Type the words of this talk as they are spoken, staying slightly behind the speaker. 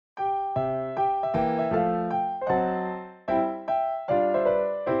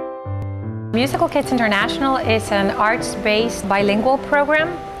Musical Kids International is an arts-based bilingual program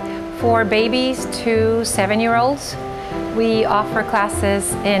for babies to 7-year-olds. We offer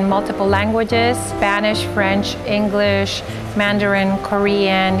classes in multiple languages: Spanish, French, English, Mandarin,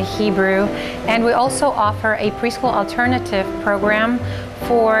 Korean, Hebrew, and we also offer a preschool alternative program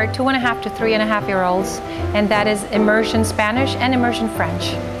for 2.5 to 3.5-year-olds, and that is immersion Spanish and immersion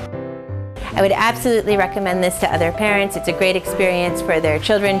French. I would absolutely recommend this to other parents. It's a great experience for their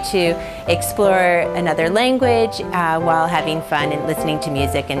children to explore another language while having fun and listening to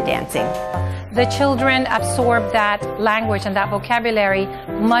music and dancing. The children absorb that language and that vocabulary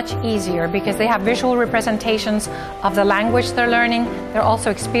much easier because they have visual representations of the language they're learning. They're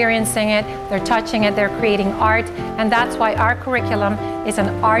also experiencing it, they're touching it, they're creating art, and that's why our curriculum is an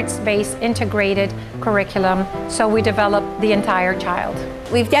arts-based integrated curriculum, so we develop the entire child.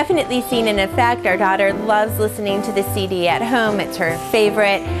 We've definitely seen an effect. Our daughter loves listening to the CD at home. It's her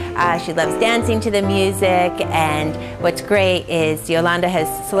favorite. She loves dancing to the music, and what's great is Yolanda has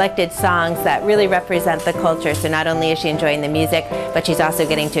selected songs that really represent the culture, so not only is she enjoying the music, but she's also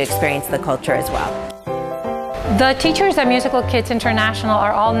getting to experience the culture as well. The teachers at Musical Kids International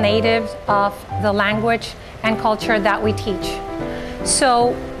are all natives of the language and culture that we teach.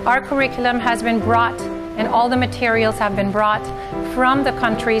 So our curriculum has been brought, and all the materials have been brought from the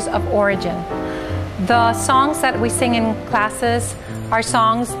countries of origin. The songs that we sing in classes are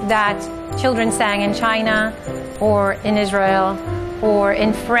songs that children sang in China or in Israel or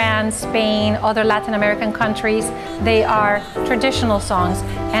in France, Spain, other Latin American countries. They are traditional songs,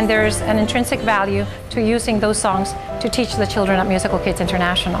 and there's an intrinsic value to using those songs to teach the children at Musical Kids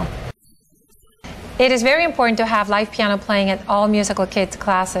International. It is very important to have live piano playing at all Musical Kids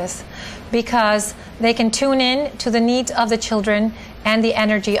classes because they can tune in to the needs of the children and the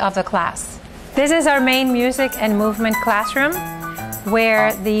energy of the class. This is our main music and movement classroom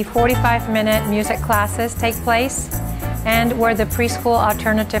where the 45-minute music classes take place and where the preschool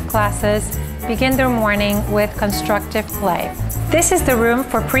alternative classes begin their morning with constructive play. This is the room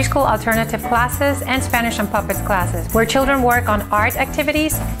for preschool alternative classes and Spanish and puppets classes, where children work on art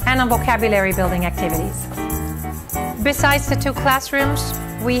activities and on vocabulary building activities. Besides the two classrooms,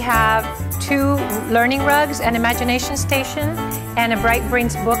 we have 2 learning rugs, an imagination station, and a Bright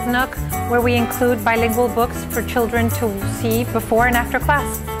Brains book nook, where we include bilingual books for children to see before and after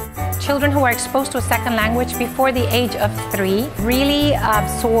class. Children who are exposed to a second language before the age of 3 really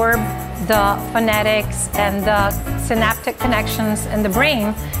absorb the phonetics and the synaptic connections in the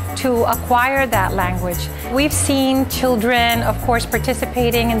brain to acquire that language. We've seen children, of course,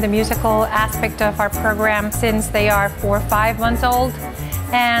 participating in the musical aspect of our program since they are 4 or 5 months old,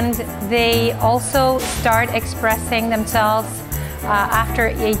 and they also start expressing themselves after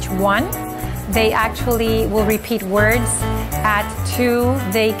age 1. They actually will repeat words. At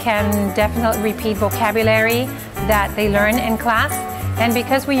 2, they can definitely repeat vocabulary that they learn in class. And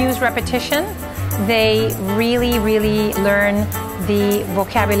because we use repetition, they really learn the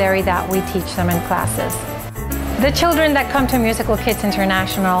vocabulary that we teach them in classes. The children that come to Musical Kids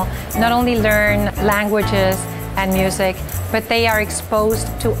International not only learn languages and music, but they are exposed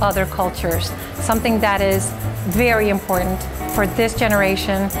to other cultures, something that is very important for this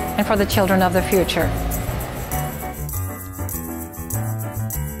generation and for the children of the future.